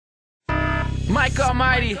Mike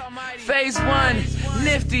Almighty, Phase 1,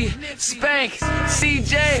 Nifty, Spank,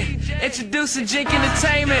 CJ, introducing Jink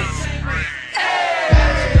Entertainment.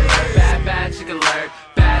 Bad chick alert,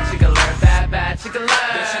 bad chick alert, bad chick alert.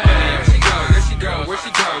 There she go, where she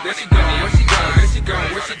go, there she go, where she go, there she go,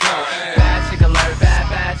 where she go. Bad chick alert,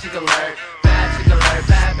 bad chick alert, bad chick alert,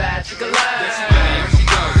 bad chick alert. There she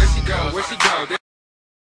go, where she go.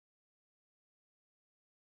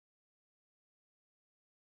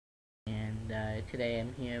 And today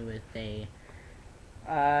I'm here with a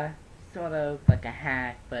sort of like a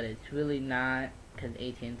hack, but it's really not, because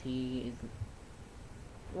at&t is,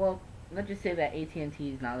 well, let's just say that at&t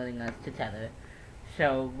is not letting us to tether.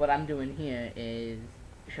 So what I'm doing here is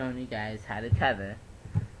showing you guys how to tether.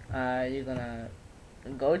 You're gonna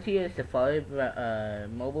go to your Safari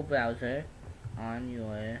mobile browser on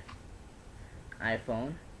your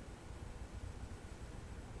iPhone.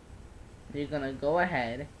 You're gonna go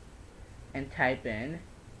ahead and type in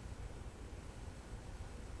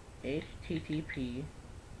http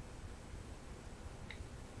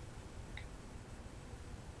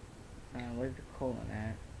where's the colon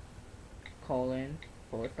at? Colon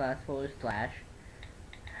 //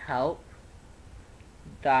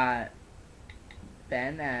 help.benm.at.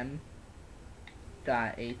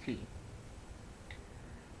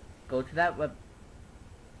 Go to that web.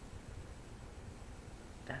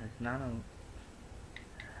 That is not a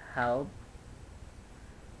help.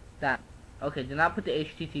 Okay, do not put the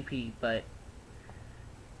HTTP, but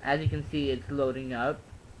as you can see, it's loading up.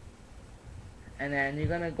 And then you're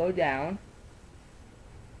gonna go down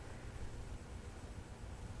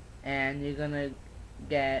and you're gonna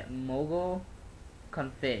get mobileconfigs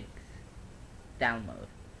download.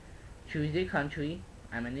 Choose your country.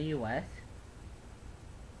 I'm in the US.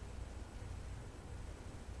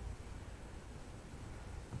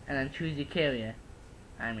 And then choose your carrier.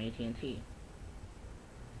 I'm at&t.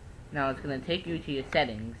 Now it's going to take you to your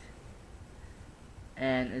settings,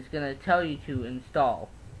 and it's going to tell you to install.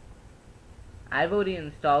 I've already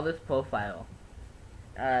installed this profile,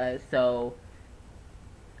 so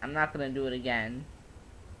I'm not going to do it again.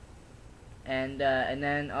 And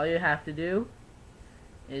then all you have to do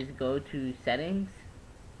is go to settings,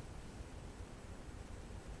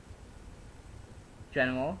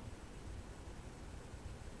 general,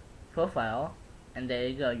 profile, and there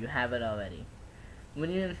you go, you have it already. When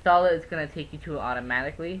you install it, it's going to take you to it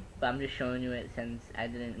automatically, but I'm just showing you it since I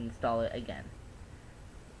didn't install it again.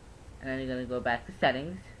 And then you're going to go back to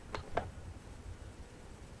settings,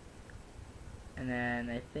 and then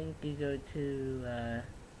I think you go to,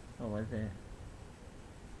 what was it?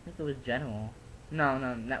 I think it was general. No,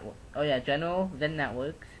 network. Oh yeah, general, then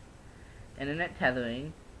networks, internet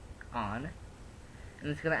tethering, on, and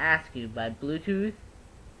it's going to ask you by Bluetooth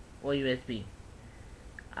or USB.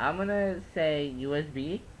 I'm gonna say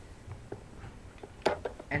USB,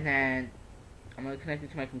 and then I'm gonna connect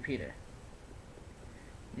it to my computer.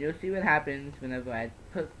 You'll see what happens whenever I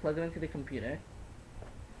plug it into the computer,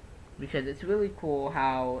 because it's really cool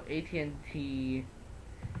how at&t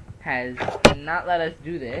has not let us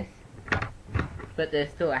do this, but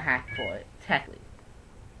there's still a hack for it, technically.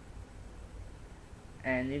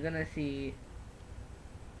 And you're gonna see,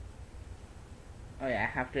 oh yeah,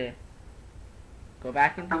 I have to go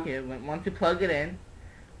back into here. Once you plug it in,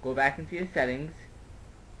 go back into your settings,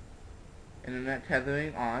 internet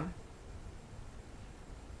tethering on,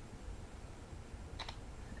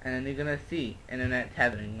 and then you're gonna see internet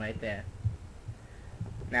tethering right there.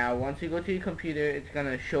 Now once you go to your computer, it's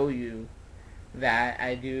gonna show you that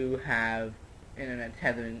I do have internet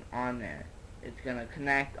tethering on there. It's gonna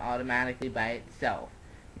connect automatically by itself.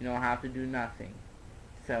 You don't have to do nothing.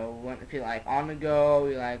 So if you're like on the go,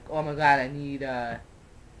 you're like, oh my god, I need to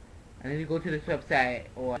go to this website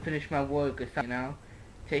or finish my work or something, you know,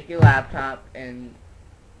 take your laptop and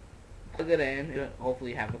plug it in,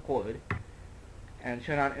 hopefully you have the cord, and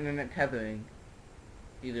turn on internet tethering,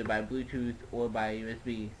 either by Bluetooth or by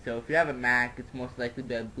USB. So if you have a Mac, it's most likely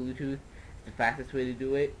by Bluetooth. It's the fastest way to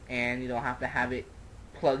do it, and you don't have to have it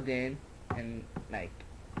plugged in and like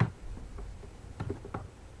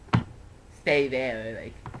stay there.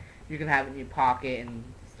 Like, you can have it in your pocket and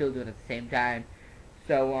still do it at the same time.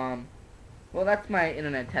 So well, that's my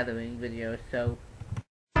internet tethering video. So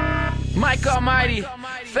Mike Almighty,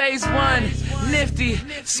 Phase 1, Nifty,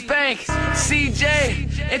 Spank,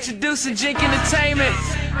 CJ, introducing Jink Entertainment.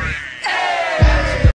 Hey!